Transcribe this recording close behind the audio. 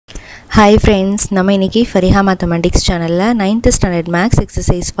Hi friends, நம்ம இன்னைக்கு FARIHA Mathematics channelல 9th standard maths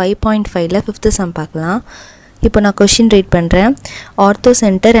exercise 5.5ல 5th sum பார்க்கலாம். இப்போ நான் question read பண்றேன்.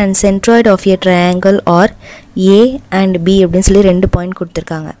 Orthocenter and centroid of a triangle are A and B அப்படினு சொல்லி ரெண்டு பாயிண்ட்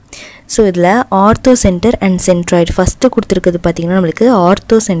கொடுத்திருக்காங்க. சோ இதுல orthocenter and centroid first கொடுத்திருக்கிறது பாத்தீங்கன்னா நமக்கு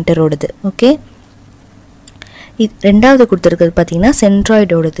orthocenter ஓடது. ஓகே? ரெண்டாவது கொடுத்திருக்கிறது பாத்தீங்கன்னா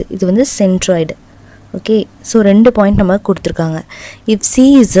centroid ஓடது. இது வந்து centroid. Okay, so ரெண்டு பாயிண்ட் நமக்கு கொடுத்திருக்காங்க. If C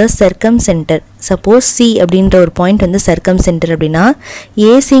is a circumcenter, suppose C அப்படிங்கற ஒரு பாயிண்ட் வந்து circumcenter அப்படினா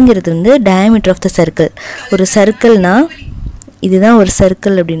AC ங்கிறது வந்து diameter of the circle. ஒரு சர்க்கிள்னா இதுதான் ஒரு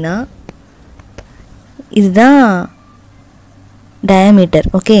சர்க்கிள் அப்படினா இதுதான் diameter.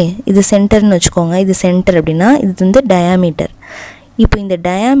 Okay, இது சென்டர்னு வெச்சுக்கோங்க. இது சென்டர் அப்படினா இது வந்து diameter. இப்போ இந்த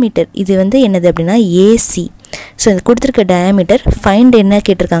diameter இது வந்து என்னது அப்படினா AC. So இந்த கொடுத்திருக்க diameter find என்ன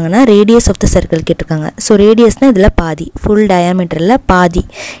கேட்டிருக்காங்கன்னா radius of the circle கேட்டிருக்காங்க. So radiusனா இதுல பாதி, full diameterல பாதி.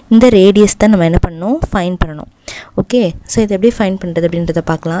 இந்த radius தான் நம்ம என்ன பண்ணனும் find பண்ணனும். ஓகே, சோ இத எப்படி find பண்றது அப்படின்றத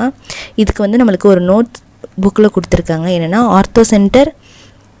பார்க்கலாம். இதுக்கு வந்து நமக்கு ஒரு நோட் புக்ல கொடுத்திருக்காங்க. என்னன்னா orthocenter,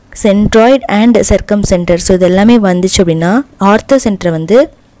 centroid and circumcenter. So இது எல்லாமே வந்துச்சு அப்படினா orthocenter வந்து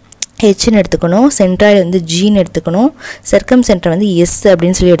H ன்னு எடுத்துக்கணும், centroid வந்து G ன்னு எடுத்துக்கணும், circumcenter வந்து S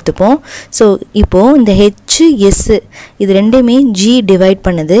அப்படினு சொல்லி எடுத்துப்போம். சோ இப்போ இந்த H S இது ரெண்டுமே G டிவைட்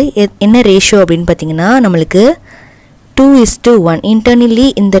பண்ணுது என்ன ரேஷியோ அப்படினு பாத்தீங்கன்னா நமக்கு 2:1. internally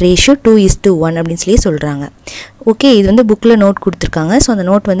இந்த ரேஷியோ 2:1 அப்படினு சொல்லி சொல்றாங்க. ஓகே, இது வந்து புக்ல நோட் கொடுத்திருக்காங்க. சோ அந்த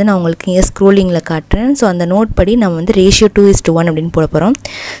நோட் வந்து நான் உங்களுக்கு இங்க ஸ்க்ரோலிங்ல காட்றேன். சோ அந்த நோட் படி நம்ம வந்து ரேஷியோ 2:1 அப்படினு போட போறோம்.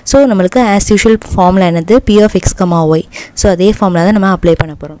 சோ நமக்கு as usual ஃபார்முலா என்னது p of x, y. So அதே ஃபார்முலா தான் நம்ம அப்ளை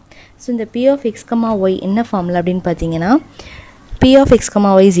பண்ண போறோம். So இந்த p of x, y என்ன ஃபார்முலா அப்படினு பாத்தீங்கன்னா p of x,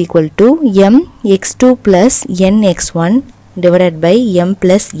 y is equal to mx2 plus nx1 divided by m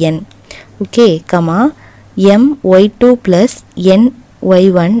plus n. Okay, comma my2 plus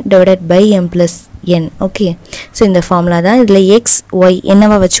ny1 divided by m plus n. Okay, so இந்த formula தான். இதுல x y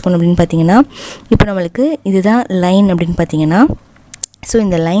என்னவா வச்சுக்கணும் அப்படினு பாத்தீங்கன்னா இப்போ நமக்கு இதுதான் லைன் அப்படினு பாத்தீங்கன்னா சோ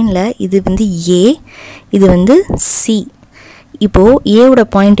இந்த லைன்ல இது வந்து a, இது வந்து c. இப்போ a ஓட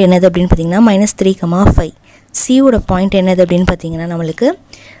பாயிண்ட் என்னது அப்படினு பாத்தீங்கன்னா -3,5. c ஓட பாயிண்ட் என்னது அப்படினு பாத்தீங்கன்னா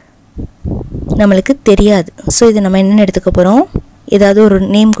நமக்கு தெரியாது. சோ இது நம்ம என்ன எடுத்துக்க போறோம், ஏதாவது ஒரு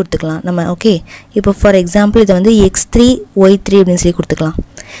நேம் கொடுத்துக்கலாம் நம்ம. ஓகே, இப்போ ஃபார் எக்ஸாம்பிள் இது வந்து x3 y3 அப்படினு சொல்லி கொடுத்துக்கலாம்.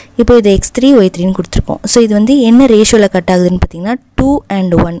 இப்போ இது x3 y3 ன்னு கொடுத்திருக்கோம். சோ இது வந்து என்ன ரேஷியோல கட் ஆகுதுன்னு பாத்தீங்கன்னா 2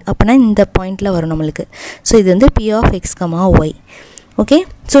 and 1. அப்பனா இந்த பாயிண்ட்ல வரும் நமக்கு. சோ இது வந்து p of x, y. Okay,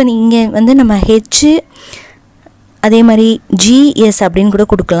 so நீங்க வந்து நம்ம h அதே மாதிரி GS அப்படினு கூட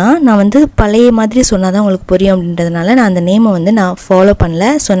கொடுக்கலாம். நான் வந்து பழைய மாதிரி சொன்னாதான் உங்களுக்கு புரியும் அப்படின்றதனால நான் அந்த நேமை வந்து நான் ஃபாலோ பண்ணல.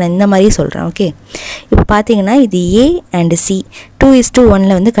 சோ நான் இந்த மாதிரி சொல்றேன். ஓகே, இப்போ பாத்தீங்கன்னா இது A and C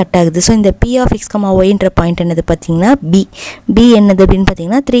 2:1ல வந்து கட் ஆகுது. சோ இந்த p of x, y ன்ற பாயிண்ட் என்னது பாத்தீங்கன்னா B என்னது அப்படினு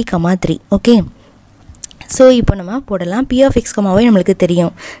பாத்தீங்கன்னா 3,3. ஓகே, சோ இப்போ நம்ம போடலாம். p of x, y நமக்கு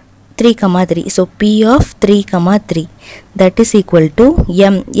தெரியும் 3,3. So p of 3,3 that is equal to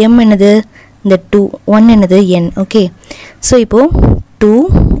m என்னது இந்த 2, 1 என்னது n. ஓகே, சோ இப்போ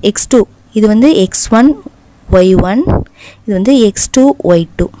 2x2 இது வந்து x1 y1, இது வந்து x2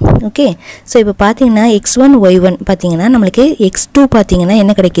 y2. ஓகே, சோ இப்போ பாத்தீங்கன்னா x1 y1 பாத்தீங்கன்னா நமக்கு x2 பாத்தீங்கன்னா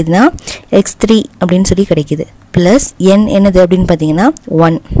என்ன கிடைக்குதுன்னா x3 அப்படினு சொல்லி கிடைக்குது. பிளஸ் n என்னது அப்படினு பாத்தீங்கன்னா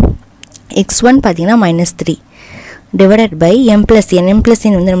 1, x1 பாத்தீங்கன்னா -3 divided by m plus n. m plus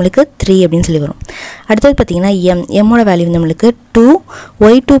n வந்து நமக்கு 3 அப்படினு சொல்லி வரும். அடுத்து பாத்தீங்கன்னா m ஓட வேல்யூ வந்து நமக்கு 2,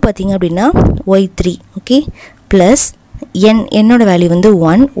 y2 பாத்தீங்க அப்படினா y3. ஓகே, பிளஸ் n ஓட வேல்யூ வந்து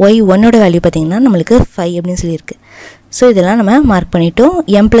 1, y1 ஓட வேல்யூ பாத்தீங்கன்னா நமக்கு 5 அப்படினு சொல்லி இருக்கு. சோ இதெல்லாம் நம்ம மார்க் பண்ணிட்டோம்.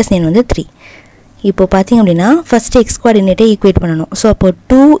 m plus n வந்து 3. இப்போ பாத்தீங்க அப்படினா ஃபர்ஸ்ட் x கோஆர்டினேட்டை ஈக்குவேட் பண்ணனும். சோ அப்போ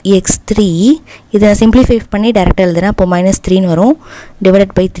 2x3 இத சிம்பிளிஃபை பண்ணி டைரக்டா எழுதுனா அப்போ -3 ன்னு வரும்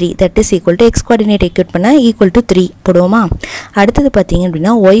divided by 3 that is equal to x coordinate equate பண்ணா equal to 3 போடுவோமா. அடுத்து பாத்தீங்க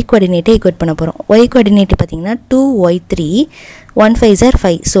அப்படினா y கோஆர்டினேட்டை ஈக்குவேட் பண்ண போறோம். y கோஆர்டினேட் பாத்தீங்கன்னா 2y3 1 5s are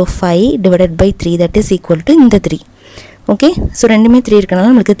 5. so 5 divided by 3 that is equal to இந்த 3. ஓகே, சோ ரெண்டுமே 3 இருக்கனால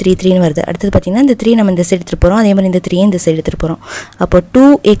நமக்கு 3 ன்னு வருது. அடுத்து பாத்தீங்கன்னா இந்த 3 நம்ம இந்த சைடு எடுத்துட்டு போறோம். அதே மாதிரி இந்த 3 இந்த சைடு எடுத்துட்டு போறோம். அப்போ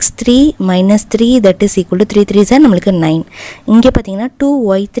 2x3 3 that is equal to 3 3s are நமக்கு 9. இங்க பாத்தீங்கன்னா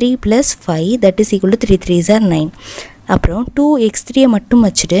 2y3 + 5 that is equal to 3 3s are 9. அப்புறம் 2x3 மட்டும்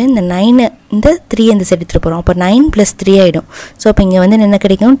வச்சிட்டு இந்த 9 இந்த 3 இந்த சைடு எடுத்துட்டு போறோம். அப்ப 9 + 3 ஆயிடும். சோ அப்ப இங்க வந்து என்ன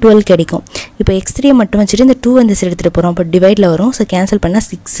கிடைக்கும் 12 கிடைக்கும். இப்போ x3 மட்டும் வச்சிட்டு இந்த 2 இந்த சைடு எடுத்துட்டு போறோம். அப்ப டிவைட்ல வரும். சோ கேன்சல் பண்ணா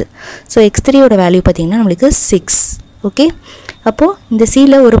 6. சோ x3 ஓட வேல்யூ பாத்தீங்கன்னா நமக்கு 6. ஓகே, அப்போ இந்த C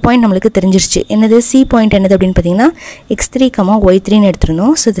ல ஒரு பாயிண்ட் நமக்கு தெரிஞ்சிருச்சு. என்னது C பாயிண்ட் என்னது அப்படினு பாத்தீங்கன்னா x3, y3 ன்னு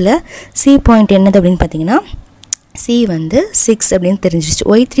எடுத்துறணும். சோ இதுல C பாயிண்ட் என்னது அப்படினு பாத்தீங்கன்னா C வந்து 6 அப்படின்னு தெரிஞ்சிருச்சு.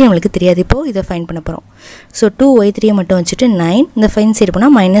 y3 நம்மளுக்கு தெரியாது. இப்போ இதை ஃபைண்ட் பண்ண போகிறோம். ஸோ 2y3 மட்டும் வச்சுட்டு 9, இந்த 5 சைடு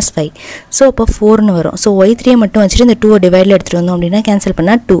போனால் -5. ஸோ அப்போ 4ன்னு வரும். ஸோ y3 மட்டும் வச்சுட்டு இந்த 2 டிவைடில் எடுத்துகிட்டு வந்தோம் அப்படின்னா கேன்சல்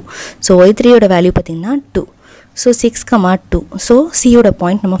பண்ணால் 2. ஸோ y3யோட வேல்யூ பார்த்திங்கன்னா 2. ஸோ 6,2. ஸோ சியோட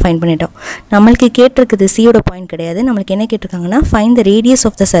பாயிண்ட் நம்ம ஃபைண்ட் பண்ணிட்டோம். நம்மளுக்கு கேட்டிருக்குது சியோட பாயிண்ட் கிடையாது. நம்மளுக்கு என்ன கேட்டிருக்காங்கன்னா find the radius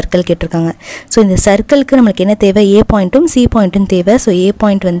of the circle கேட்டிருக்காங்க. ஸோ இந்த சர்க்கிளுக்கு நம்மளுக்கு என்ன தேவை, ஏ பாயிண்ட்டும் சி பாயிண்ட்டும் தேவை. ஸோ ஏ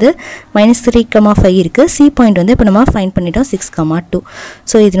பாயிண்ட் வந்து -3,5 இருக்குது. சி பாயிண்ட் வந்து இப்போ நம்ம ஃபைண்ட் பண்ணிட்டோம் 6,2.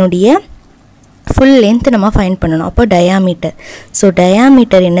 ஸோ இதனுடைய ஃபுல் லென்த் நம்ம ஃபைண்ட் பண்ணணும். அப்போ டயாமீட்டர். ஸோ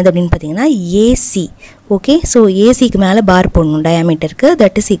டயாமீட்டர் என்னது அப்படின்னு பார்த்தீங்கன்னா ஏசி. ஓகே, ஸோ ஏசிக்கு மேலே பார் போடணும் டயாமீட்டருக்கு.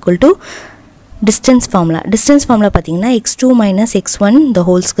 That is equal to distance formula பார்த்தீங்கன்னா x2 minus x1 the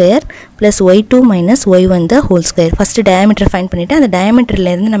whole square plus y2 minus y1 the whole square. First diameter find பண்ணிட்டு அந்த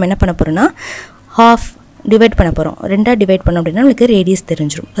diameterல இருந்து நம்ம என்ன பண்ண போறோம்னா half டிவைட் பண்ண போறோம். ரெண்டா டிவைட் பண்ணோம் அப்படின்னா நமக்கு ரேடியஸ்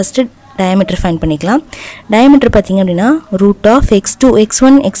தெரிஞ்சிரும். ஃபர்ஸ்ட் diameter ஃபைண்ட் பண்ணிக்கலாம். diameter பார்த்தீங்க அப்படின்னா root of x2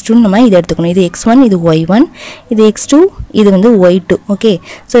 x1 x2 நம்ம இத எடுத்துக்கணும். இது x1 இது y1 இது x2 இது வந்து y2. ஓகே,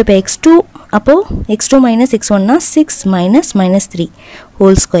 சோ இப்போ x2 அப்போ x2 minus x1 னா 6 minus -3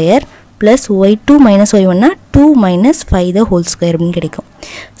 whole square plus y2 minus y1 னா 2 minus 5 the whole square அப்படின்னு கிடைக்கும்.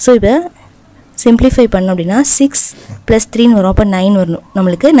 ஸோ இப்போ சிம்பிளிஃபை பண்ணோம் அப்படின்னா 6 plus 3 வரும். அப்போ 9 வரணும்.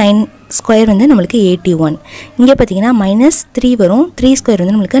 நம்மளுக்கு 9 ஸ்கொயர் வந்து நம்மளுக்கு 81. இங்கே பார்த்தீங்கன்னா -3 வரும். 3 ஸ்கொயர்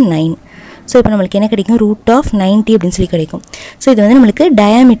வந்து நம்மளுக்கு 9. ஸோ இப்போ நம்மளுக்கு என்ன கிடைக்கும், ரூட் ஆஃப் 90 அப்படின்னு சொல்லி கிடைக்கும். ஸோ இது வந்து நம்மளுக்கு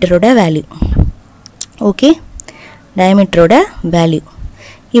டயாமீட்டரோட வேல்யூ. Okay, டயாமீட்டரோட value.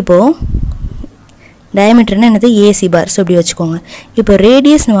 இப்போது டயாமீட்டர்னா என்னது, ஏசி பார். ஸோ இப்படி வச்சுக்கோங்க. இப்போ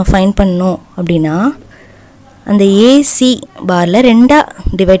ரேடியஸ் நம்ம ஃபைண்ட் பண்ணணும் அப்படின்னா அந்த ஏசி பாரில் ரெண்டாக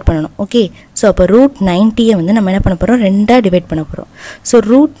டிவைட் பண்ணணும். ஓகே, ஸோ அப்போ √90 வந்து நம்ம என்ன பண்ண போகிறோம், ரெண்டாக டிவைட் பண்ண போகிறோம். ஸோ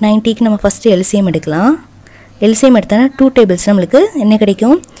 √90க்கு நம்ம ஃபஸ்ட்டு எல்சிஎம் எடுக்கலாம். எல்சிஎம் எடுத்தோன்னா 2 டேபிள்ஸ் நம்மளுக்கு என்ன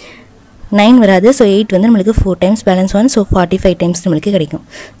கிடைக்கும், 9 வராது. ஸோ 8 வந்து நம்மளுக்கு 4 டைம்ஸ் பேலன்ஸ் 1. ஸோ 45 டைம்ஸ் நம்மளுக்கு கிடைக்கும்.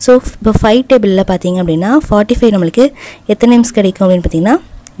 ஸோ இப்போ 5 டேபிளில் பார்த்தீங்க அப்படின்னா 45 நம்மளுக்கு எத்தனை டைம்ஸ் கிடைக்கும் அப்படின்னு பார்த்தீங்கன்னா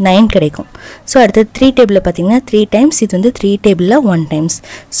 9 கிடைக்கும். ஸோ அடுத்து 3 டேபிளில் பார்த்தீங்கன்னா 3 டைம்ஸ், இது வந்து 3 டேபிளில் 1 டைம்ஸ்.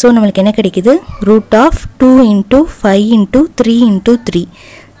 ஸோ நம்மளுக்கு என்ன கிடைக்குது, ரூட் ஆஃப் 2 × 5 × 3 × 3.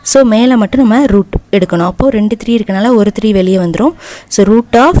 ஸோ மேலே மட்டும் நம்ம ரூட் எடுக்கணும். அப்போது 2 3 இருக்கனால ஒரு 3 வெளியே வந்துடும். ஸோ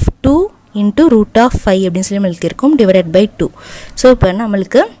ரூட் ஆஃப் 2 × √5 அப்படின்னு சொல்லி நம்மளுக்கு இருக்கும், டிவைடட் பை 2. ஸோ இப்போ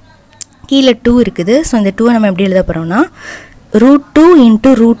நம்மளுக்கு கீழே 2 இருக்குது. ஸோ இந்த 2 நம்ம எப்படி எழுத போகிறோம்னா √2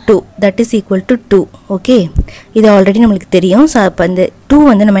 × √2 that is equal to 2. Okay, இது ஆல்ரெடி நம்மளுக்கு தெரியும். ஸோ அப்போ அந்த 2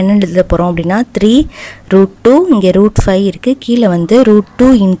 வந்து நம்ம என்ன எழுத போகிறோம் அப்படின்னா 3 √2, இங்கே √5 இருக்குது, கீழே வந்து √2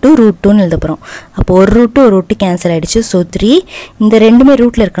 × √2ன்னு எழுத போகிறோம். அப்போ ஒரு ரூட்டு ஒரு ரூட்டு கேன்சல் ஆகிடுச்சு. ஸோ 3, இந்த ரெண்டுமே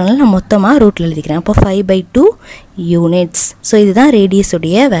ரூட்டில் இருக்கிறனால நான் மொத்தமாக ரூட்டில் எழுதிக்கிறேன். அப்போ 5/2 யூனிட்ஸ். ஸோ இதுதான்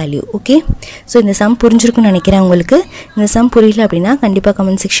ரேடியஸுடைய வேல்யூ. ஓகே, ஸோ இந்த சம் புரிஞ்சிருக்குன்னு நினைக்கிறேன் உங்களுக்கு. இந்த சம் புரியல அப்படின்னா கண்டிப்பாக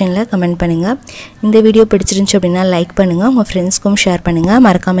கமெண்ட் செக்ஷனில் கமெண்ட் பண்ணுங்கள். இந்த வீடியோ பிடிச்சிருந்துச்சு அப்படின்னா லைக் பண்ணுங்கள், உங்கள் ஃப்ரெண்ட்ஸ்க்கும் ஷேர் பண்ணுங்கள்.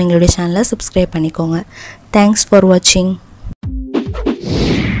 மறக்காமல் எங்களுடைய சேனலை சப்ஸ்கிரைப் பண்ணிக்கோங்க. தேங்க்ஸ் ஃபார் வாட்சிங்.